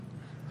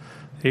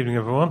Evening,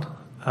 everyone.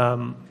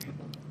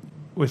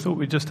 We thought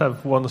we'd just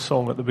have one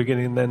song at the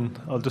beginning, and then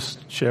I'll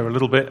just share a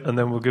little bit, and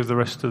then we'll give the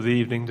rest of the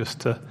evening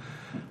just to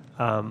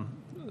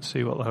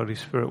see what the Holy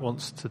Spirit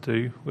wants to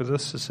do with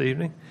us this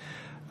evening.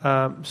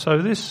 So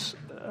this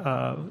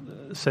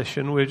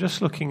session, we're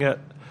just looking at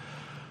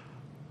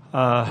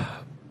the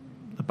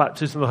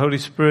baptism of the Holy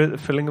Spirit, the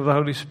filling of the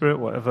Holy Spirit,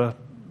 whatever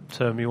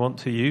term you want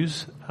to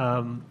use,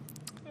 and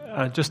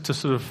just to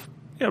sort of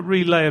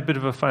relay a bit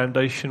of a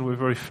foundation. We're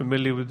very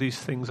familiar with these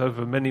things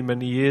over many,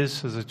 many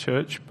years as a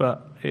church,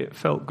 but it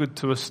felt good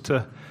to us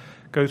to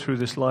go through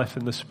this Life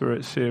in the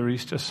Spirit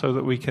series just so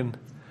that we can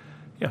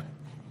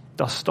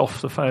dust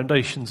off the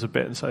foundations a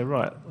bit and say,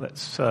 right,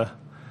 let's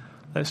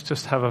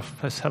just have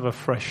a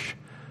fresh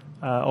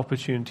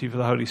opportunity for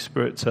the Holy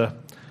Spirit to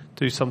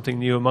do something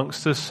new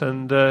amongst us.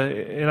 And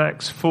in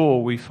Acts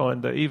 4, we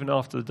find that even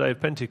after the day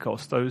of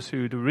Pentecost, those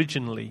who'd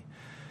originally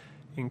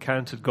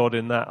encountered God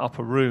in that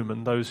upper room,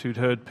 and those who'd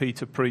heard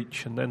Peter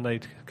preach, and then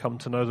they'd come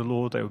to know the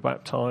Lord, they were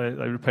baptized,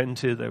 they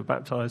repented, they were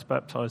baptized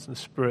in the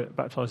Spirit,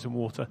 baptized in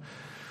water.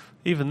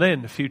 Even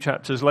then, a few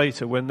chapters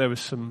later, when there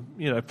was some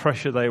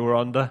pressure they were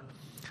under,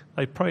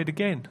 they prayed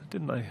again,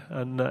 didn't they?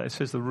 And it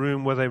says the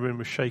room where they were in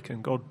was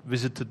shaken. God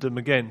visited them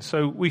again.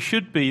 So we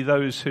should be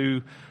those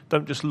who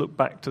don't just look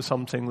back to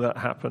something that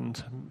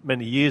happened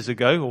many years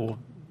ago or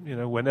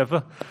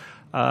whenever.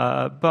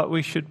 But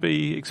we should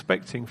be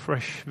expecting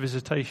fresh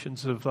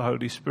visitations of the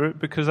Holy Spirit,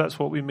 because that's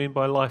what we mean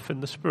by life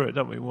in the Spirit,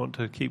 don't we? We want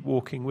to keep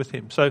walking with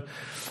Him. So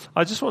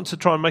I just want to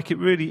try and make it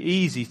really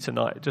easy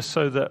tonight, just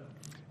so that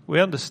we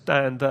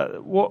understand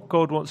that what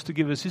God wants to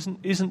give us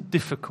isn't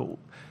difficult.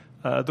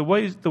 The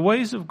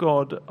ways of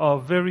God are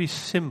very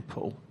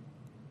simple,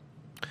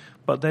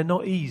 but they're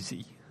not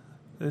easy.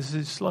 This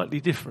is slightly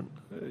different.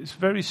 It's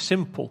very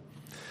simple.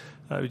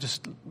 We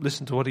just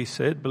listen to what He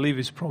said, believe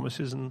His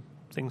promises, and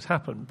things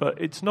happen. But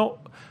it's not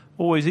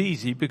always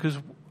easy because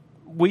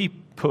we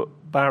put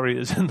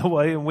barriers in the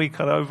way and we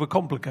kind of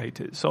overcomplicate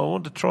it. So I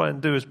want to try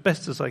and do as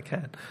best as I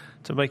can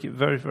to make it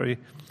very, very,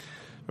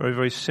 very,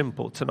 very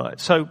simple tonight.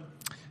 So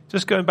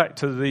just going back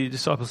to the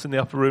disciples in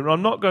the upper room,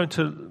 I'm not going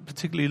to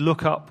particularly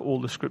look up all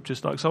the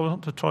scriptures tonight because I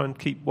want to try and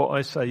keep what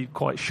I say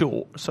quite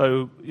short.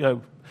 So,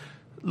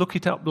 look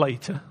it up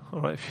later,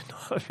 all right,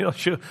 if you're not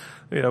sure.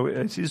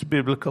 It is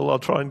biblical. I'll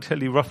try and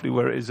tell you roughly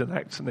where it is in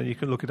Acts, and then you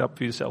can look it up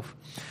for yourself.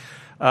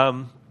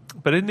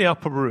 But in the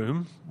upper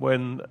room,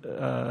 when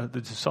the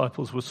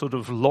disciples were sort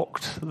of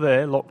locked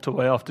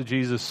away after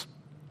Jesus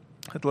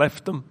had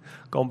left them,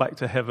 gone back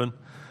to heaven,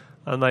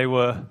 and they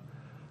were,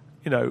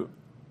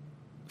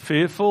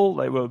 fearful,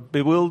 they were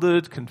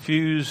bewildered,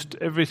 confused.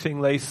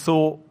 Everything they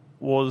thought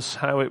was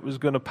how it was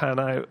going to pan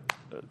out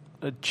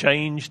had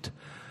changed.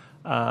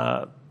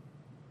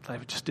 They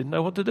just didn't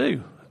know what to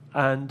do.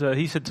 And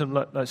he said to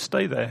them, no,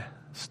 stay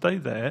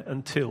there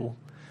until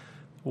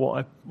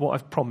what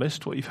I've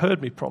promised, what you've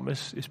heard me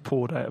promise, is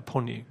poured out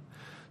upon you.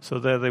 So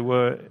there they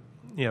were,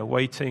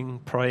 waiting,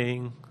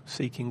 praying,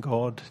 seeking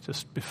God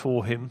just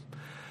before Him.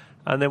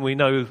 And then we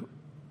know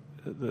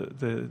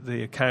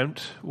the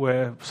account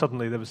where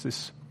suddenly there was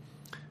this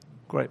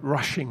great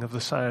rushing of the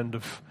sound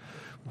of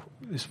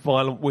this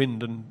violent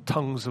wind, and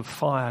tongues of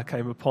fire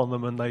came upon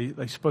them, and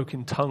they spoke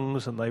in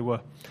tongues, and they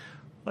were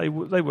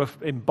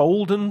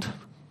emboldened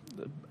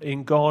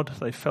in God.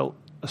 They felt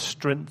a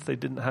strength they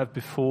didn't have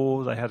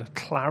before. They had a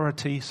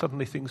clarity.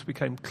 Suddenly things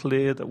became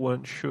clear that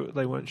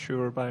they weren't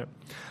sure about.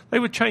 They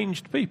were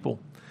changed people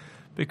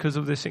because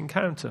of this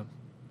encounter.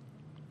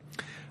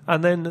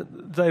 And then the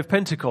day of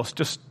Pentecost,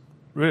 just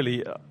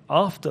really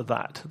after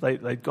that,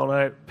 they'd gone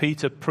out.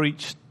 Peter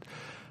preached.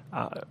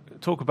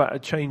 Talk about a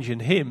change in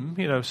him.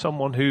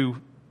 Someone who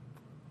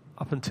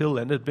up until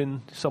then had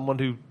been someone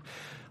who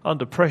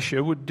under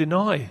pressure would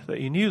deny that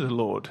he knew the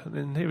Lord. And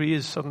then here he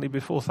is suddenly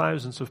before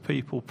thousands of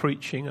people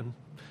preaching, and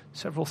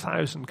several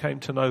thousand came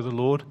to know the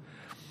Lord.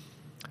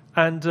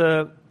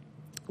 And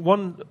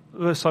one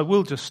verse I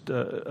will just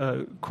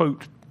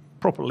quote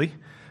properly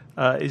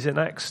is in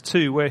Acts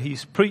 2, where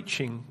he's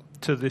preaching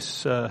to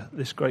this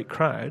great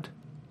crowd.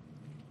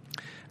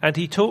 And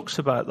he talks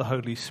about the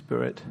Holy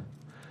Spirit.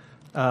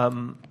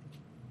 Let's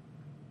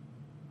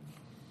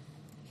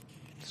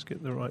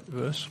get the right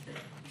verse.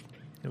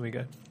 There we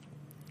go.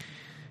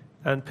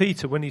 And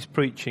Peter, when he's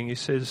preaching, he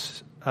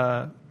says,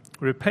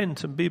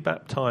 repent and be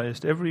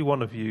baptized, every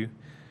one of you,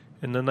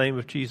 in the name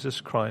of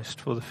Jesus Christ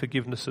for the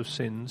forgiveness of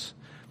sins,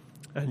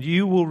 and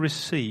you will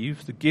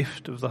receive the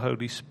gift of the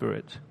Holy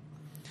Spirit.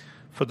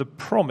 For the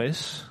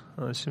promise,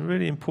 and it's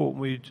really important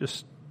we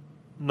just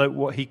note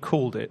what he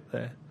called it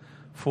there,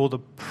 for the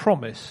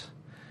promise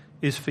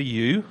is for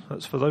you,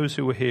 that's for those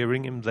who were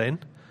hearing him then,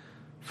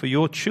 for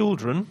your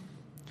children,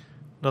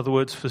 in other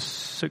words, for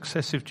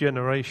successive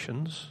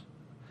generations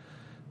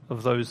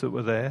of those that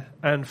were there,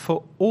 and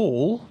for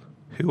all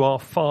who are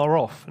far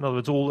off. In other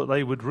words, all that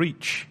they would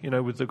reach,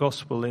 with the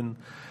gospel in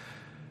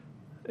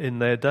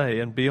their day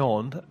and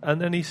beyond.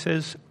 And then he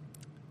says,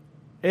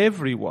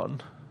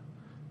 everyone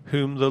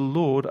whom the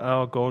Lord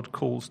our God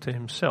calls to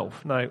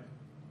Himself. Now,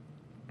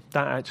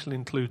 that actually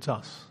includes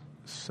us.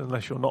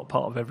 unless you're not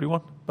part of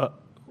everyone, but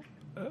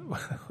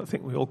I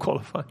think we all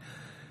qualify.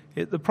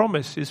 The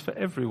promise is for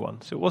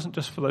everyone. So it wasn't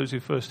just for those who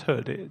first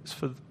heard it, it's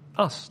for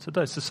us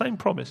today. It's the same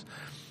promise.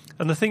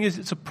 And the thing is,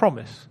 it's a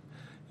promise.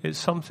 It's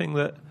something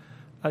that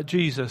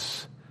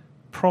Jesus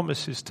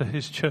promises to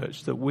his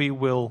church, that we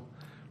will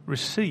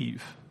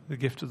receive the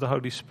gift of the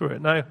Holy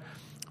Spirit. Now,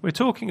 we're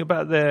talking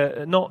about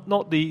there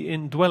not the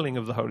indwelling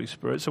of the Holy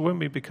Spirit. So when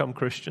we become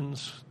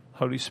Christians,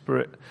 Holy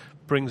Spirit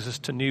brings us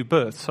to new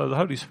birth. So the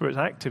Holy Spirit is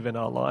active in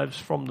our lives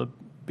from the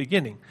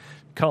beginning.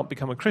 You can't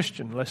become a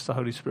Christian unless the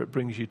Holy Spirit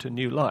brings you to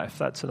new life.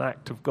 That's an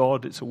act of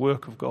God. It's a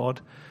work of God.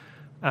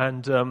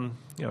 And,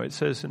 it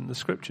says in the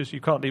Scriptures,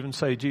 you can't even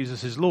say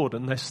Jesus is Lord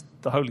unless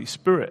the Holy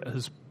Spirit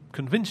has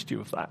convinced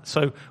you of that.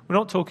 So we're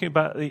not talking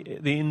about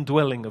the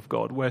indwelling of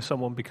God, where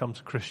someone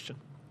becomes a Christian,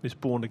 is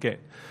born again.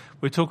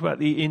 We're talking about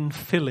the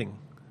infilling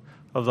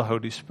of the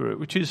Holy Spirit,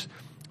 which is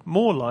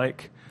more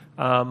like,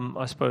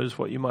 I suppose,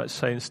 what you might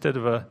say, instead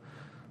of a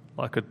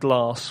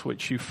glass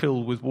which you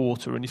fill with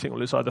water and you think,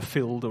 well, it's either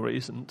filled or it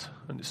isn't.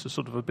 And it's a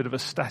sort of a bit of a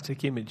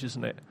static image,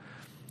 isn't it?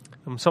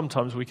 And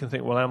sometimes we can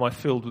think, well, am I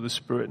filled with the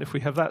Spirit? And if we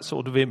have that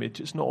sort of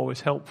image, it's not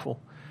always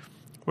helpful.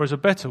 Whereas a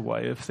better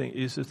way of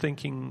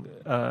thinking,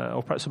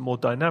 or perhaps a more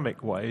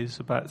dynamic way, is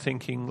about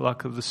thinking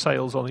like of the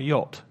sails on a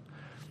yacht.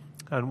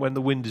 And when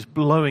the wind is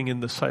blowing in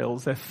the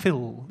sails, they're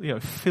fill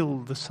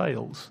the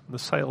sails. And the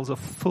sails are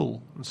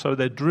full. And so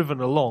they're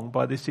driven along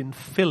by this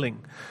infilling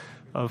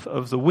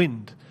of the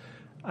wind.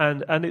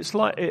 And it's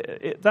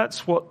like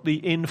that's what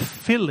the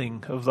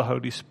infilling of the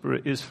Holy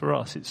Spirit is for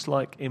us. It's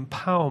like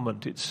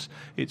empowerment.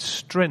 It's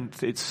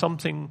strength. It's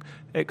something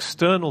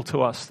external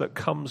to us that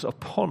comes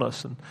upon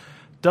us and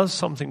does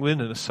something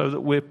within us, so that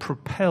we're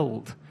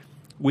propelled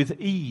with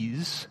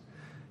ease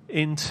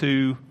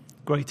into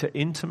greater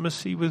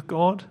intimacy with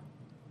God.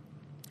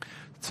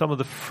 Some of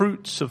the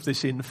fruits of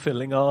this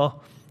infilling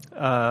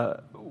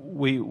are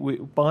we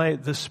by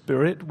the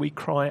Spirit we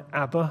cry,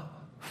 Abba,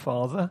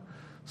 Father.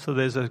 So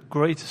there's a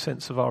greater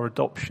sense of our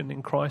adoption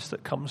in Christ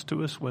that comes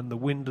to us when the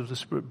wind of the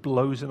Spirit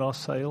blows in our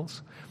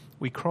sails.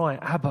 We cry,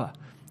 Abba.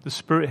 The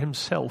Spirit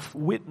himself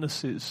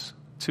witnesses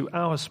to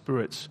our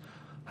spirits,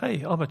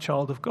 hey, I'm a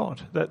child of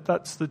God.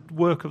 That's the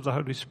work of the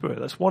Holy Spirit.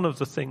 That's one of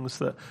the things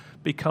that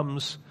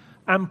becomes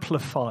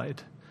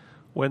amplified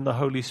when the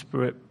Holy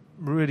Spirit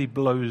really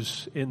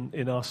blows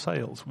in our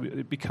sails.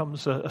 It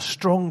becomes a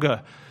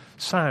stronger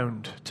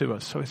sound to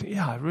us. So I think,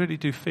 I really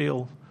do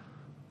feel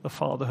the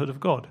fatherhood of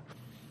God.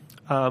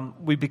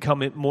 We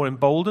become more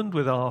emboldened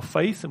with our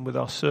faith and with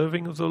our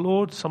serving of the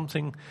Lord.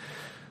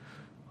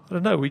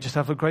 We just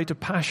have a greater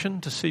passion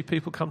to see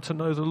people come to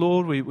know the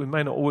Lord. We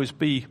may not always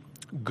be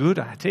good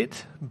at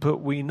it,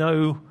 but we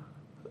know,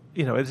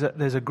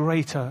 there's a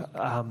greater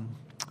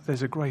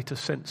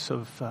sense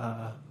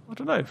of,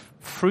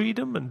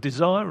 freedom and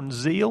desire and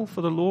zeal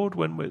for the Lord.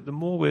 The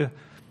more the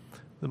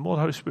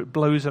Holy Spirit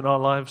blows in our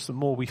lives, the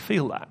more we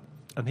feel that.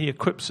 And he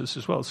equips us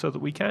as well so that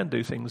we can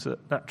do things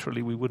that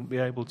naturally we wouldn't be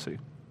able to.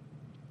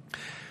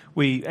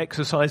 We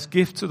exercise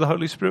gifts of the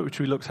Holy Spirit, which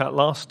we looked at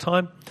last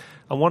time.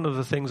 And one of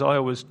the things I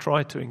always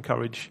try to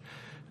encourage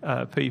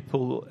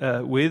people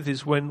with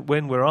is when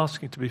we're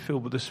asking to be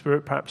filled with the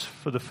Spirit, perhaps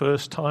for the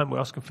first time, we're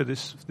asking for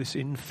this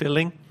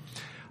infilling.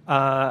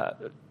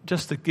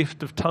 Just the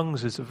gift of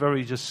tongues is a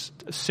very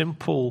just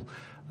simple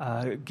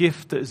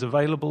gift that is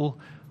available,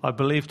 I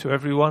believe, to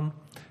everyone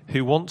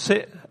who wants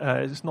it.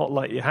 It's not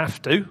like you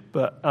have to,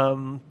 but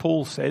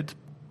Paul said,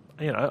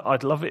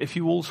 I'd love it if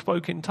you all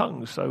spoke in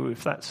tongues. So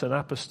if that's an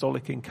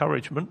apostolic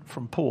encouragement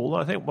from Paul,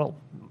 I think,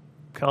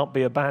 can't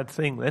be a bad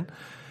thing then.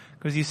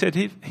 Because he said,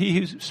 he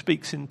who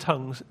speaks in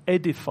tongues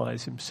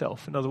edifies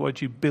himself. In other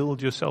words, you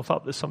build yourself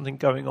up. There's something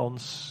going on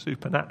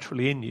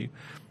supernaturally in you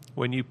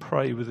when you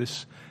pray with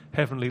this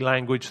heavenly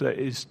language that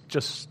is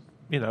just,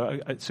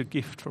 it's a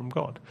gift from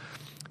God.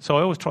 So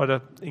I always try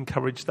to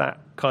encourage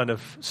that kind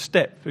of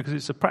step, because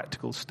it's a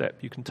practical step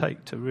you can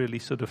take to really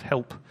sort of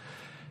help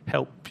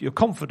your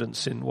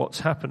confidence in what's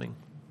happening.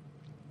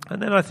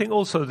 And then I think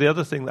also the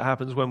other thing that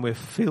happens when we're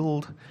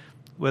filled,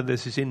 when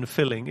there's this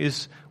infilling,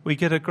 is we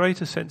get a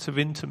greater sense of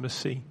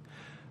intimacy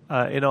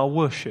in our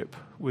worship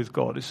with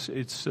God.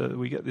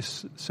 We get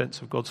this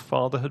sense of God's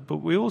fatherhood, but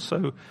we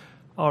also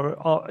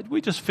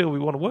we just feel we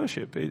want to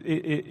worship.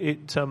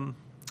 It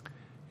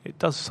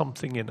does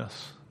something in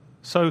us.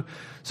 So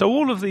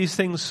all of these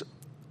things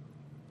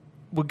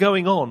were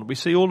going on. We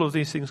see all of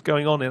these things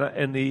going on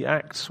in the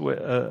Acts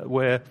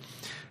where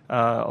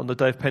on the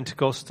day of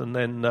Pentecost, and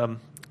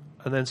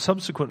then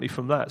subsequently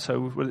from that.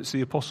 So whether it's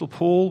the Apostle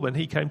Paul, when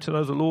he came to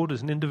know the Lord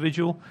as an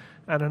individual,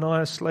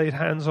 Ananias laid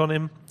hands on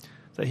him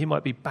that he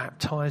might be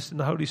baptized in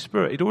the Holy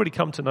Spirit. He'd already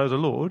come to know the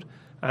Lord.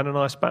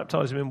 Ananias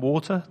baptized him in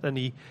water. Then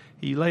he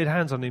laid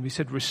hands on him. He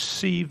said,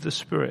 receive the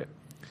Spirit.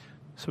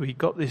 So he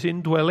got this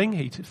indwelling.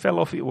 He fell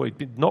off, he'd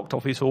been knocked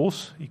off his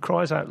horse. He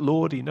cries out,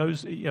 Lord. He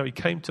knows, he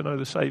came to know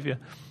the Savior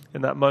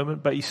in that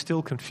moment, but he's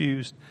still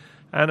confused.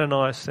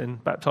 Ananias then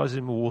baptizes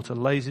him in water,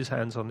 lays his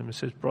hands on him and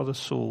says, Brother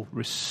Saul,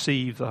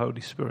 receive the Holy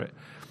Spirit.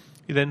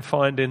 You then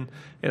find in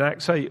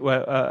Acts 8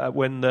 where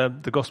when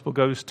the gospel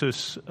goes to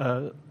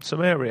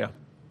Samaria,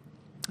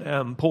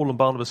 Paul and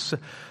Barnabas,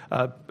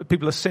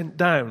 people are sent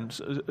down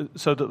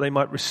so that they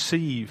might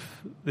receive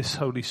this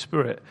Holy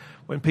Spirit.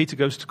 When Peter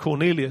goes to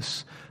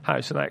Cornelius'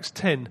 house in Acts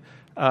 10,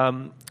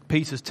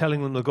 Peter's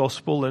telling them the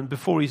gospel, and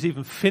before he's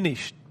even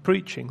finished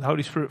preaching, the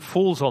Holy Spirit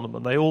falls on them,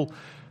 and they all,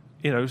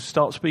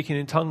 start speaking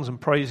in tongues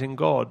and praising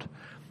God.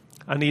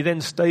 And he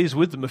then stays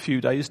with them a few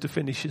days to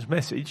finish his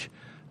message,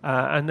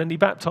 and then he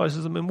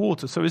baptizes them in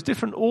water. So there's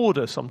different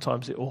order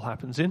sometimes it all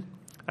happens in.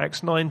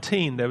 Acts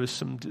 19, there was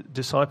some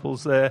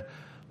disciples there.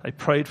 They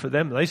prayed for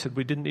them. They said,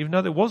 we didn't even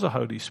know there was a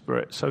Holy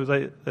Spirit. So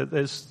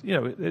there's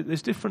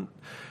different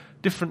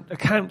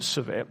accounts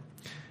of it.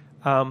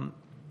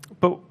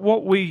 But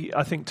what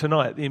I think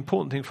tonight, the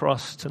important thing for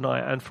us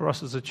tonight and for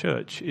us as a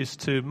church is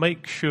to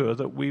make sure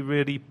that we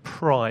really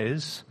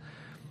prize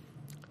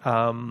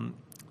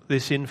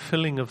this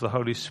infilling of the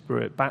Holy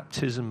Spirit,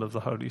 baptism of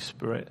the Holy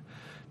Spirit,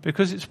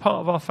 because it's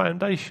part of our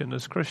foundation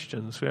as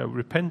Christians. We have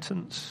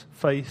repentance,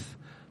 faith,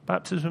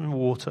 baptism in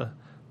water,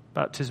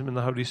 baptism in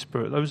the Holy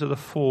Spirit. Those are the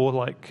four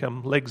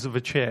legs of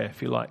a chair,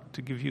 if you like,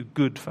 to give you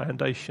good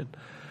foundation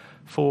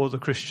for the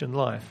Christian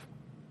life.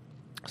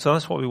 So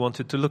that's what we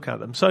wanted to look at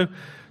them. So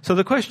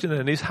the question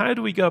then is, how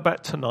do we go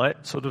about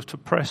tonight sort of to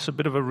press a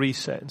bit of a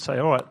reset and say,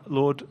 all right,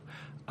 Lord,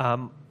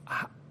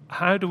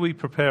 how do we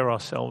prepare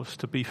ourselves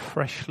to be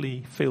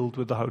freshly filled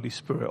with the Holy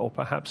Spirit? Or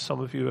perhaps some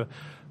of you are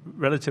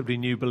relatively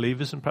new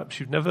believers and perhaps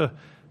you've never,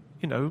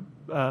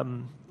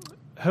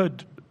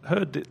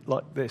 heard it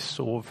like this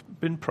or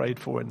been prayed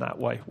for in that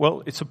way.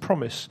 Well, it's a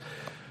promise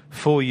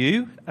for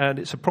you, and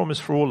it's a promise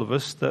for all of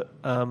us that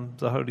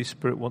the Holy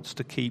Spirit wants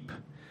to keep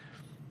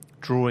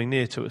drawing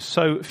near to us.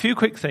 So a few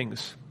quick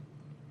things.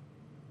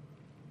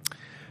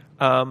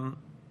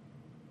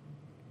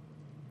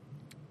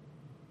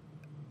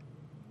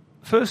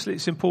 Firstly,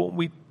 it's important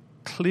we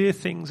clear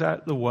things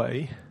out the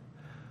way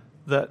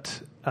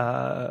that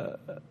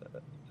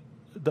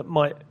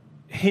might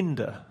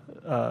hinder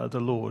the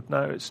Lord.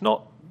 Now, it's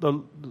not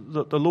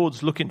the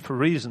Lord's looking for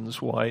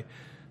reasons why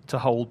to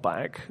hold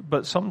back,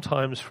 but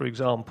sometimes, for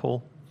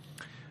example,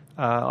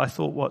 I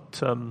thought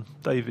what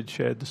David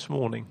shared this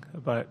morning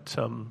about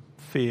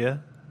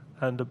fear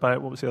and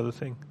about, what was the other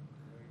thing?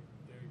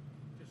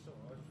 Just sort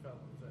of, I just felt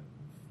that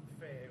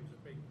fear was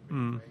a big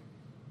thing.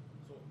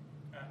 Sort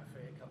of out of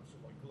fear comes sort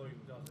of like gloom,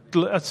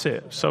 doesn't it? That's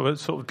it. So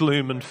it's sort of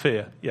gloom and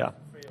fear. Yeah.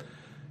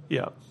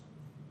 Yeah.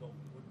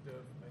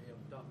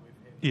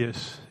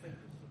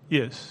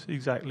 Yes,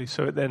 exactly.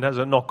 So it then has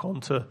a knock on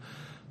to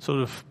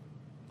sort of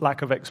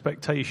lack of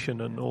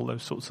expectation and all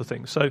those sorts of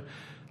things. So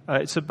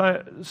it's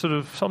about sort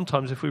of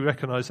sometimes if we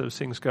recognise those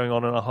things going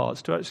on in our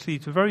hearts, to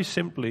very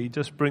simply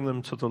just bring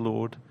them to the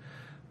Lord.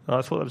 And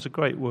I thought that was a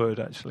great word,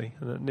 actually,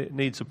 and it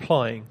needs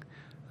applying.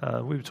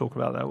 We were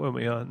talking about that, weren't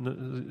we?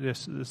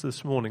 Yes,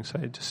 this morning, so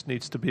it just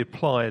needs to be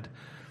applied.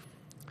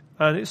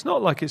 And it's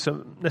not like it's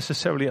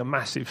necessarily a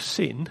massive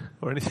sin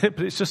or anything,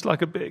 but it's just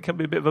like it can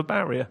be a bit of a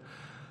barrier.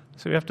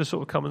 So we have to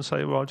sort of come and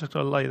say, well, I'm just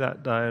going to lay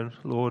that down,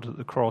 Lord, at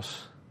the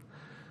cross.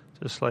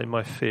 Just lay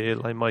my fear,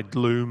 lay my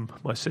gloom,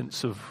 my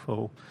sense of,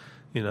 am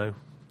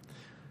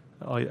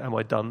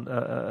I done?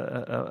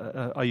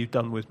 Are you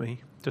done with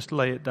me? Just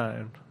lay it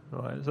down.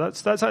 Right? So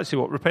that's actually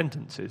what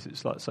repentance is.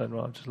 It's like saying,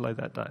 right, I'll just lay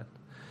that down.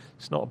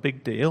 It's not a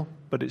big deal,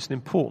 but it's an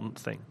important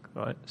thing,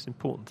 right? It's an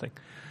important thing.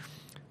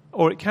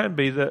 Or it can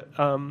be that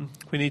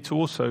we need to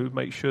also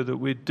make sure that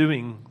we're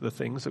doing the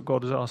things that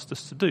God has asked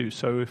us to do.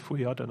 So if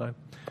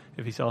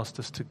He's asked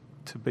us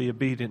to be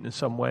obedient in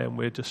some way and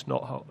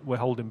we're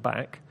holding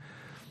back,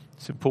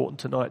 it's important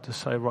tonight to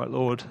say, right,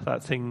 Lord,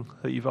 that thing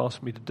that you've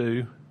asked me to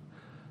do,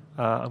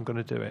 I'm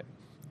going to do it.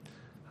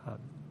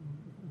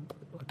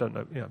 I don't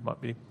know, it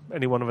might be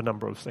any one of a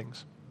number of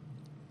things.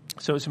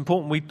 So it's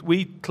important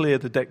we clear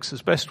the decks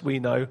as best we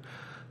know.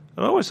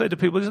 And I always say to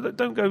people,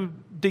 don't go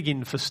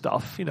digging for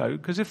stuff,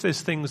 because if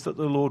there's things that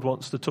the Lord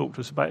wants to talk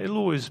to us about, he'll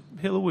always,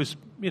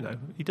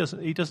 he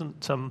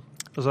doesn't.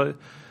 As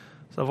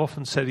I've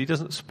often said, he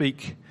doesn't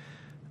speak.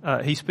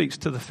 He speaks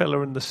to the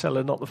fella in the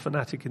cellar, not the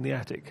fanatic in the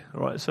attic.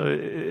 Right?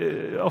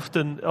 So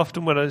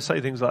often when I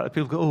say things like that,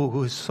 people go,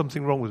 "Oh, is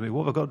something wrong with me?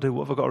 What have I got to do?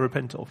 What have I got to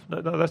repent of?"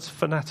 No, that's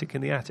fanatic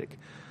in the attic.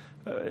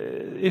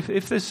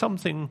 If there's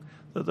something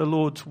that the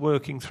Lord's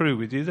working through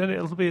with you, then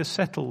it'll be a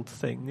settled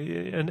thing,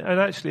 and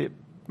actually it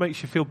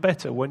makes you feel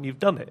better when you've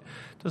done it.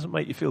 It doesn't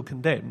make you feel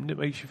condemned. It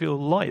makes you feel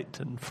light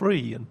and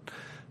free, and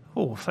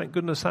thank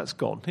goodness that's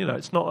gone.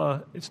 It's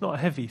not a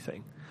heavy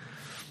thing.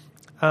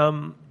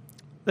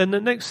 Then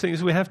the next thing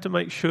is we have to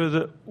make sure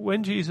that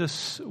when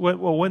Jesus,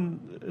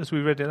 as we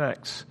read in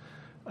Acts,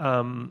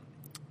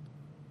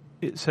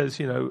 it says,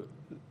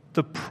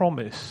 the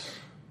promise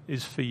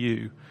is for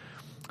you.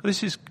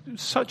 This is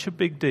such a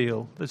big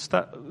deal. It's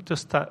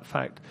that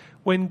fact.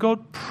 When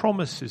God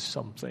promises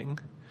something,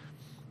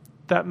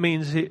 that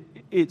means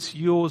it's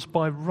yours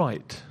by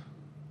right.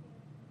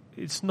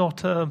 It's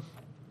not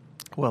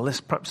well,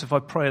 perhaps if I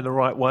pray in the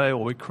right way,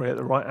 or we create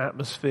the right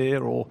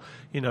atmosphere, or,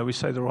 we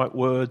say the right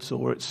words,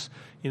 or it's,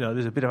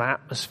 there's a bit of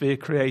atmosphere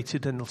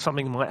created and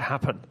something might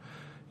happen.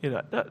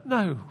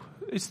 No,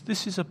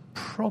 this is a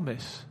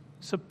promise.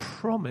 It's a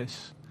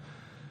promise.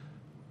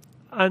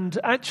 And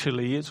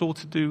actually, it's all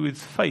to do with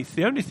faith.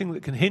 The only thing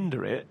that can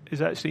hinder it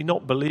is actually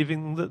not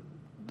believing that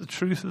the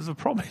truth of the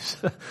promise,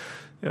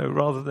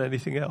 rather than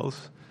anything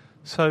else.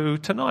 So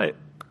tonight,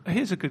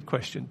 here's a good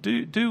question.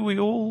 Do we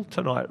all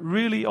tonight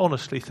really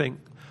honestly think,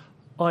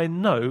 I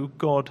know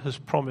God has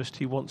promised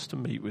he wants to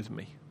meet with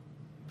me?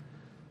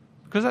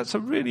 Because that's a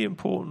really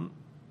important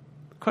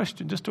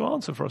question just to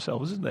answer for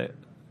ourselves, isn't it?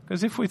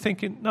 Because if we're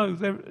thinking, no,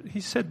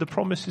 he said the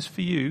promise is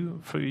for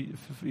you, for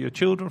your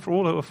children, for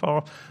all who are far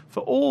off,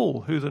 for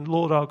all who the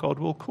Lord our God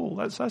will call.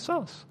 That's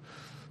us.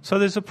 So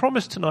there's a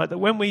promise tonight that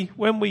when we,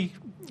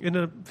 in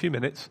a few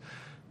minutes,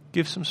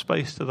 give some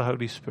space to the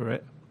Holy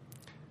Spirit,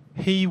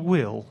 he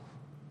will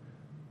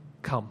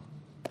come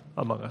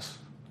among us.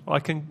 I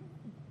can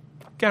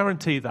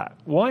guarantee that.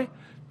 Why?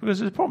 Because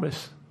there's a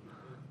promise.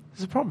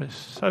 There's a promise.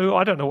 So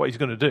I don't know what he's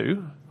going to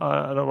do.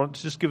 And I want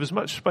to just give as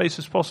much space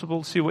as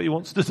possible to see what he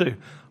wants to do.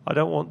 I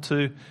don't want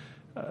to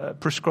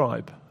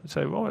prescribe.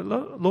 Say, all right,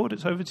 Lord,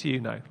 it's over to you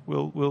now.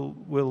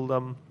 We'll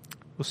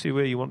see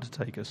where you want to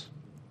take us.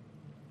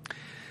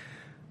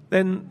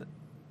 Then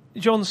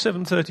John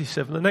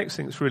 7:37. The next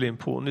thing that's really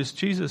important is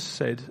Jesus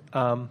said,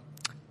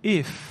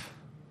 if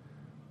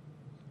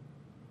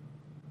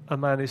a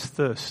man is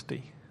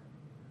thirsty,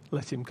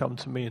 let him come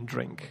to me and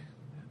drink.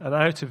 And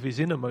out of his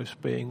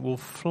innermost being will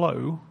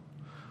flow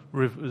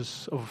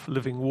rivers of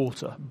living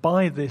water.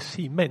 By this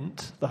he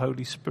meant the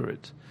Holy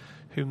Spirit,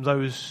 whom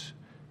those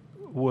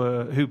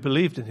who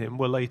believed in him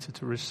were later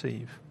to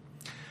receive.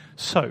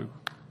 So,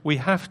 we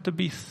have to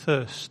be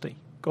thirsty.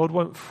 God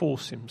won't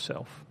force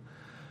himself.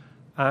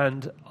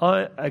 And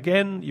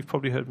you've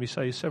probably heard me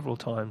say several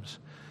times,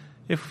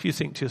 if you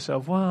think to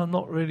yourself, well, I'm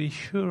not really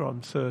sure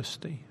I'm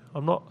thirsty.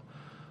 I'm not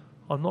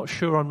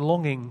sure I'm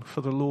longing for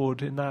the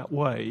Lord in that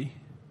way.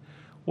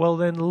 Well,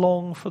 then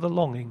long for the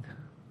longing.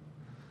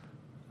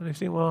 And if you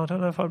think, well, I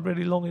don't know if I'm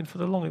really longing for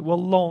the longing.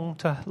 Well, long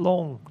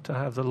to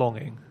have the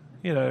longing.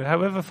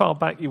 However far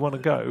back you want to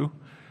go,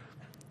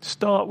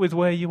 start with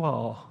where you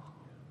are.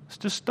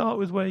 Just start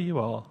with where you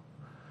are.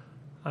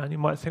 And you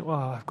might think, well,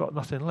 I've got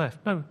nothing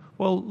left. No,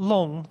 well,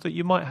 long that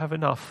you might have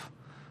enough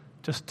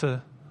just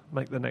to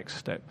make the next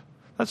step.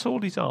 That's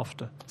all he's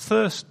after.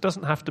 Thirst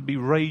doesn't have to be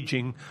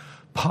raging,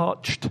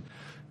 parched.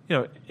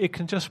 It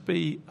can just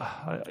be,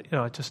 I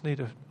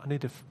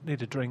need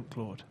a drink,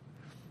 Lord.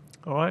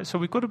 All right, so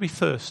we've got to be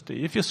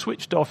thirsty. If you're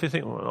switched off, you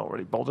think, well, I'm not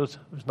really bothered.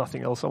 There's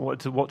nothing else I wanted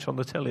to watch on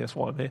the telly. That's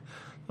why I'm here.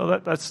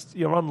 Well,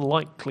 you're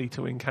unlikely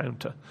to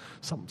encounter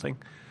something.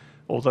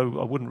 Although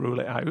I wouldn't rule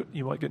it out.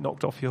 You might get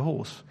knocked off your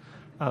horse.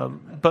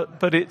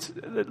 But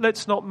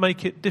let's not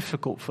make it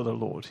difficult for the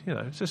Lord.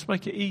 Just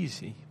make it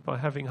easy by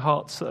having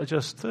hearts that are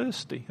just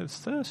thirsty. It's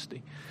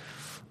thirsty.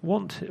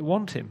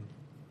 Want him.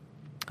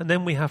 And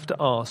then we have to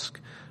ask,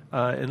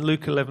 in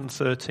Luke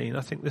 11:13,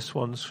 I think this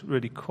one's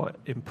really quite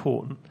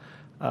important,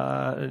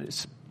 and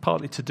it's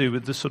partly to do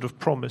with the sort of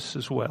promise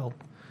as well,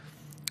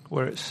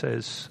 where it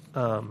says,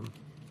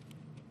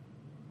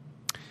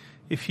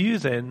 if you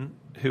then,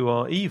 who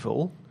are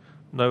evil,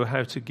 know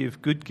how to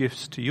give good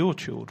gifts to your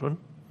children,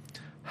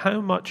 how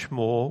much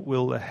more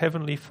will the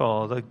Heavenly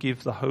Father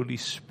give the Holy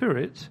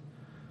Spirit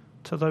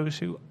to those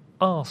who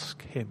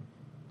ask him?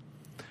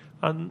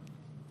 And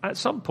at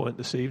some point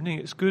this evening,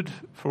 it's good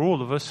for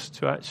all of us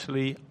to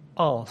actually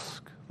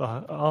ask the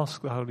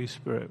Holy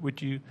Spirit,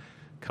 would you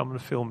come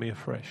and fill me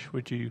afresh?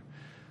 Would you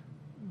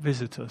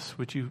visit us?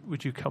 Would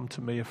you come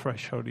to me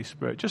afresh, Holy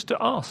Spirit? Just to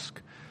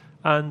ask.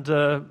 And,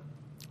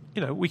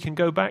 we can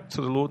go back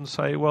to the Lord and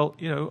say, well,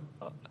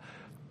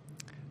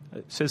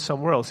 it says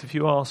somewhere else, if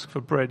you ask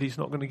for bread, he's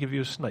not going to give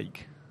you a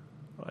snake.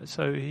 Right?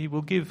 So he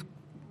will give,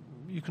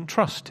 you can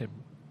trust him.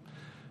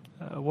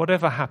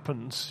 Whatever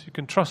happens, you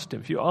can trust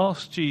him. If you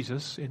ask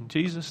Jesus, in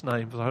Jesus'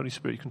 name, for the Holy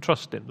Spirit, you can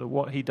trust him that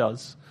what he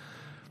does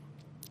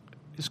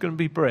is going to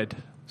be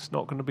bread. It's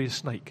not going to be a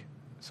snake.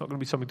 It's not going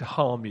to be something to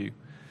harm you.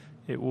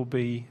 It will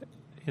be,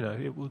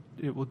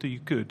 it will do you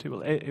good.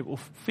 It will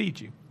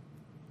feed you.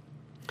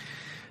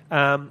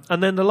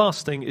 And then the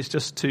last thing is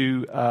just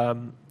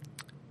to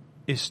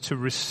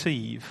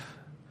receive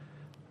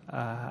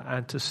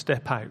and to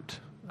step out.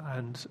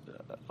 And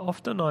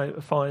often I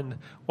find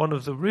one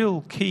of the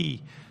real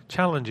key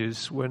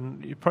challenges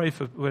when praying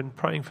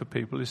for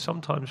people is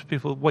sometimes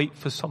people wait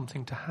for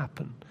something to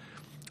happen.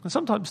 And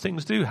sometimes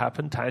things do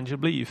happen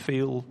tangibly. You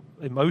feel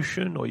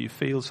emotion, or you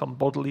feel some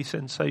bodily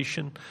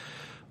sensation,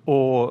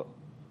 or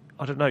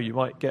I don't know, you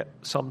might get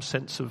some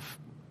sense of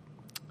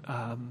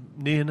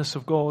nearness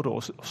of God,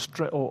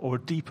 or a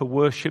deeper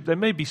worship. There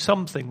may be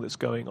something that's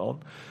going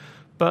on,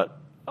 but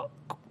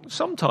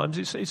sometimes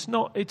it's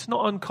not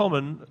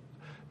uncommon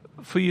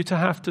for you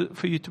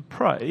to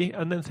pray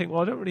and then think,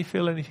 well, I don't really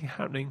feel anything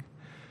happening.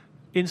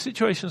 In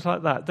situations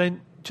like that,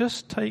 then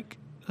just take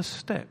a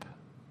step.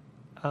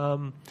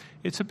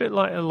 It's a bit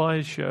like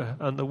Elijah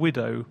and the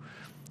widow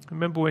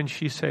remember when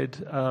she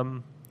said,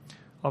 I've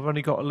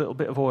only got a little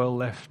bit of oil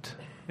left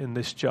in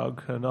this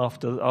jug, and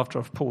after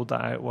I've poured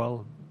that out,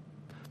 well,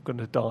 I'm going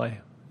to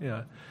die.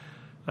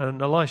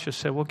 And Elisha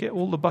said, well, get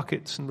all the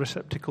buckets and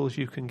receptacles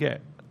you can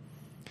get.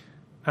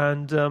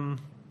 And he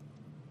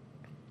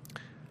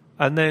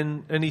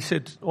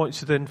said, I want you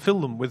to then fill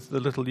them with the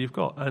little you've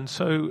got. And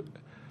so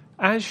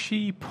as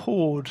she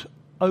poured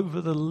over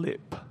the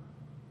lip,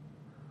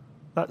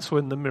 that's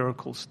when the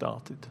miracle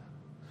started.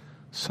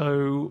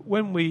 So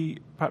when we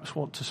perhaps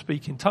want to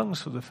speak in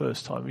tongues for the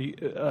first time,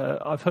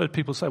 I've heard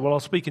people say, well, I'll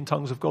speak in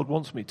tongues if God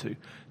wants me to.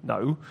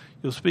 No,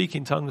 you'll speak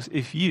in tongues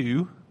if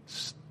you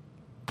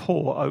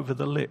pour over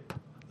the lip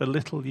the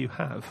little you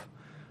have,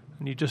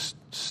 and you just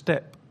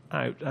step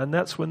out, and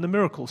that's when the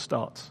miracle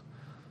starts.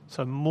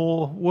 So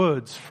more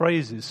words,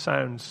 phrases,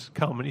 sounds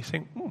come, and you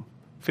think,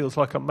 feels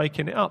like I'm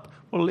making it up.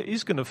 Well, it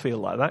is going to feel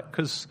like that,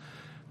 because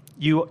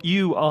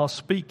you are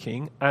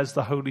speaking as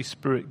the Holy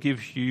Spirit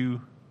gives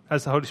you,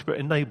 as the Holy Spirit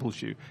enables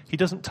you. He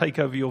doesn't take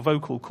over your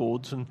vocal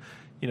cords, and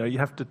you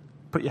have to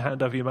put your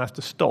hand over your mouth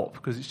to stop,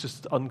 because it's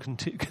just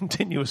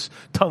continuous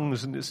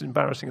tongues, and it's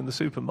embarrassing in the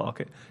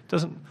supermarket. It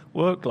doesn't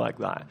work like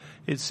that.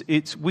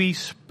 It's we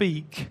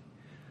speak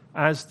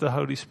as the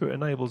Holy Spirit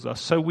enables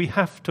us. So we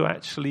have to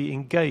actually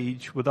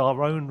engage with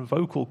our own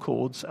vocal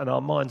cords and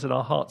our minds and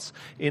our hearts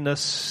in a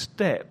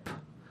step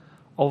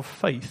of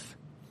faith.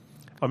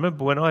 I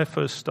remember when I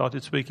first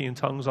started speaking in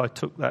tongues, I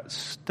took that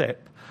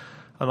step,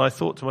 and I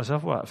thought to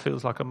myself, well, it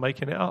feels like I'm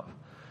making it up.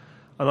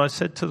 And I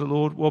said to the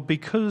Lord, well,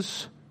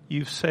 because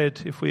you've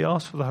said if we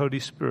ask for the Holy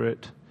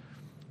Spirit,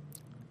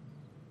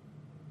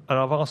 and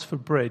I've asked for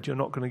bread, you're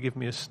not going to give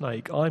me a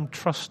snake. I'm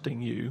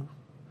trusting you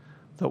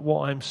that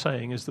what I'm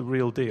saying is the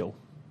real deal,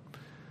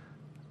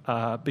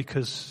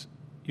 because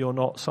you're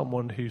not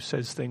someone who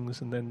says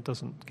things and then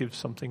doesn't give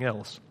something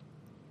else.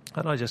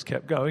 And I just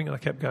kept going, and I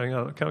kept going,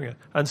 and I kept going.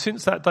 And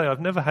since that day,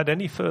 I've never had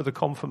any further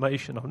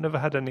confirmation. I've never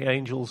had any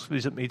angels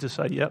visit me to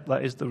say, yep,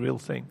 that is the real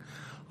thing.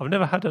 I've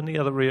never had any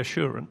other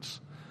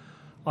reassurance.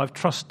 I've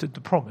trusted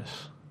the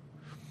promise.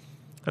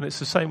 And it's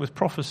the same with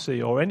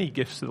prophecy or any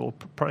gifts, or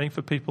praying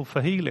for people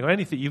for healing or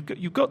anything.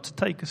 You've got to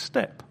take a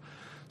step.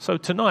 So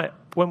tonight,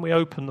 when we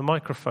open the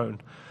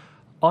microphone,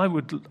 I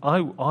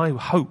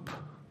hope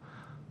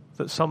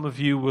that some of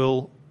you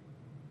will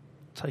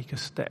take a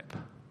step,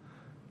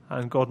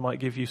 and God might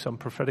give you some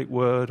prophetic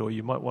word, or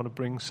you might want to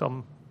bring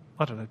some,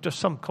 just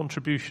some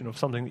contribution of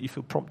something that you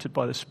feel prompted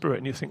by the Spirit,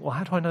 and you think, well,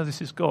 how do I know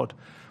this is God?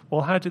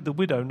 Well, how did the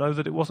widow know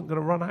that it wasn't going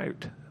to run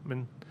out? I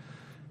mean,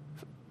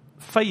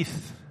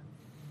 faith.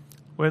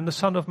 When the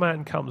Son of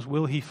Man comes,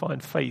 will he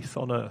find faith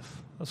on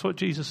earth? That's what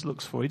Jesus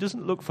looks for. He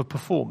doesn't look for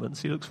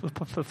performance. He looks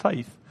for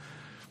faith.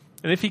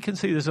 And if he can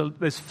see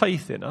there's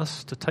faith in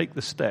us to take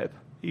the step,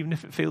 even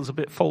if it feels a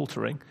bit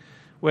faltering,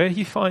 where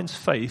he finds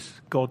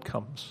faith, God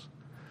comes.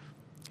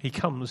 He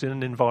comes in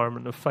an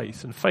environment of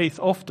faith. And faith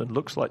often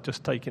looks like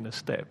just taking a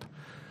step.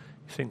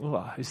 You think,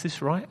 well, is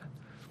this right?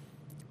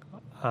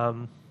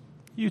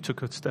 You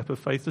took a step of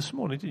faith this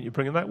morning, didn't you,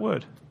 bringing that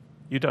word?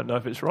 You don't know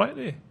if it's right,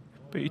 do you?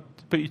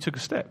 But you took a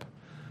step.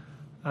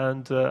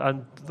 And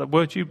the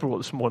word you brought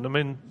this morning,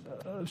 I mean,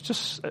 it was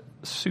just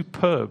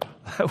superb,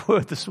 that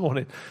word this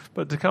morning.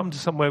 But to come to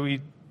somewhere where you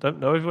don't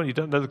know everyone, you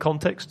don't know the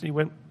context, and you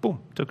went, boom,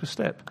 took a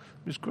step.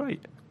 It was great.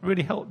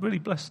 Really helped, really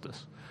blessed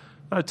us.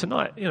 Now,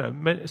 tonight,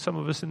 some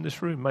of us in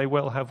this room may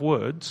well have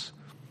words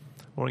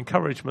or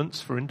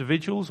encouragements for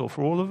individuals or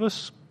for all of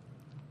us.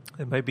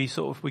 It may be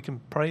sort of, we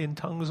can pray in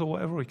tongues or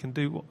whatever, we can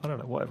do, I don't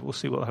know, whatever. We'll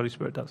see what the Holy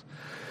Spirit does.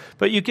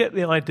 But you get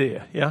the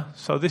idea, yeah?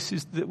 So this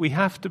is that we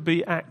have to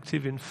be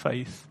active in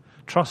faith,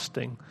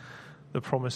 trusting the promise